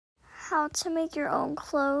how to make your own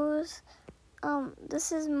clothes.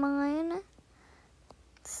 This is mine.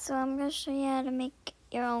 So I'm going to show you how to make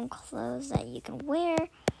your own clothes that you can wear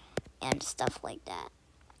and stuff like that.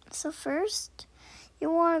 So first,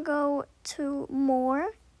 you want to go to More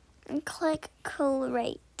and click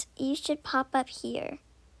Create. You should pop up here.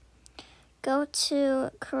 Go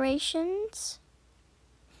to Creations,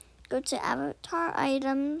 go to Avatar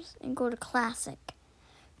Items, and go to Classic.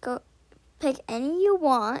 Go pick any you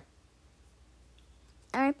want.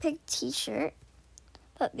 I picked T-shirt.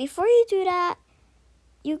 But before you do that,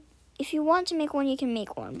 if you want to make one, you can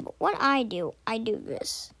make one. But what I do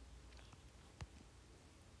this.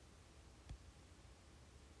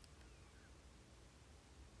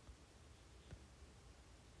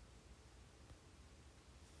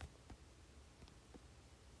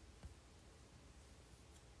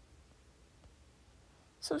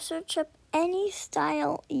 So search up any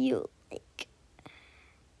style you like.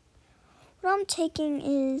 What I'm taking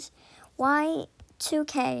is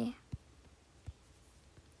Y2K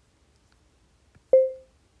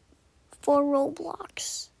for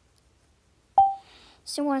Roblox.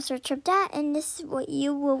 So you want to search up that, and this is what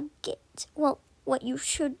you will get. Well, what you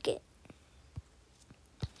should get.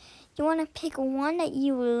 You want to pick one that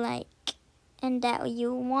you like and that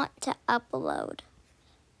you want to upload.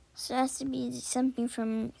 So it has to be something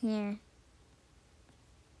from here.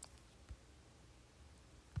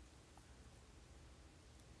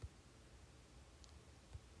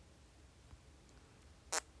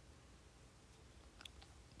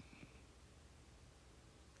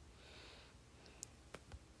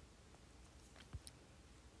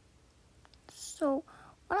 So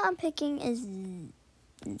what I'm picking is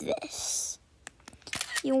this.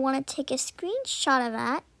 You want to take a screenshot of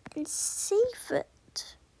that and save it.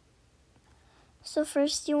 So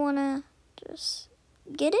first you want to just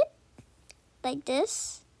get it like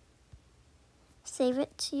this. Save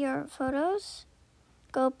it to your photos.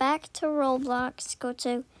 Go back to Roblox. Go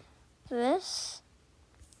to this.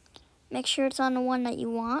 Make sure it's on the one that you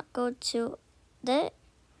want. Go to that.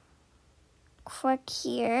 Click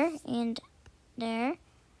here and there.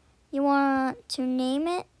 You want to name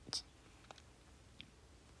it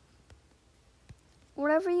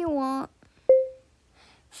whatever you want.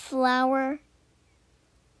 Flower.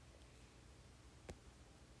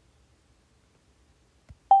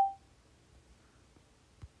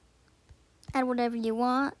 Add whatever you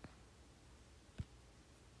want.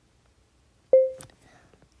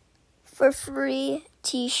 For free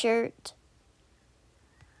T-shirt.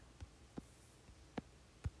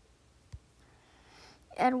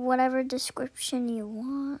 Add whatever description you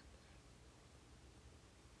want.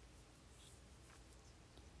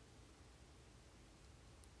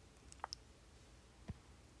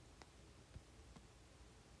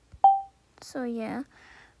 So yeah.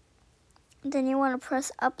 Then you want to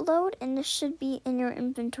press upload, and this should be in your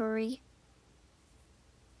inventory.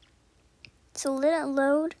 So let it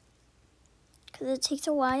load, because it takes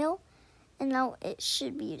a while, and now it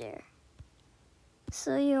should be there.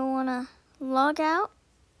 So you want to log out,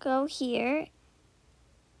 go here,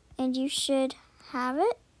 and you should have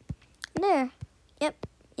it. There. Yep,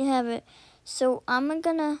 you have it. So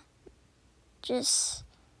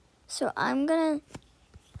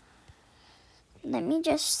let me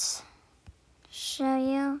just show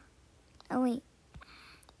you. Oh wait,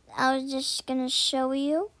 I was just gonna show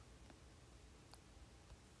you.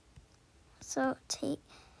 So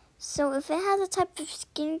if it has a type of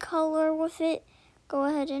skin color with it, go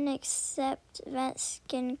ahead and accept that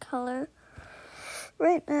skin color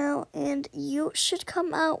right now, and you should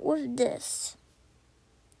come out with this.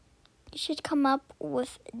 You should come up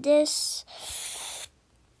with this,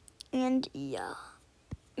 and yeah.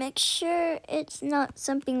 Make sure it's not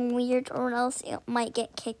something weird, or else it might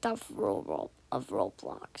get kicked off of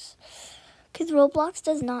Roblox. Because Roblox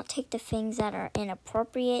does not take the things that are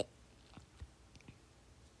inappropriate.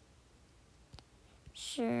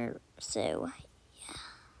 Sure, so yeah.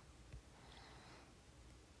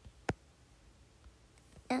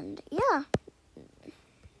 And yeah.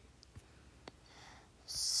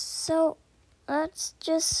 So that's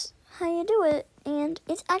just how you do it, and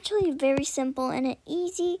it's actually very simple and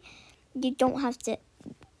easy. You don't have to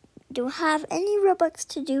have any Robux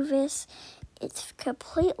to do this. It's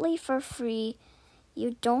completely for free.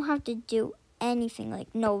 You don't have to do anything,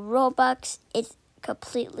 like no Robux. It's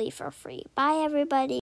completely for free. Bye everybody.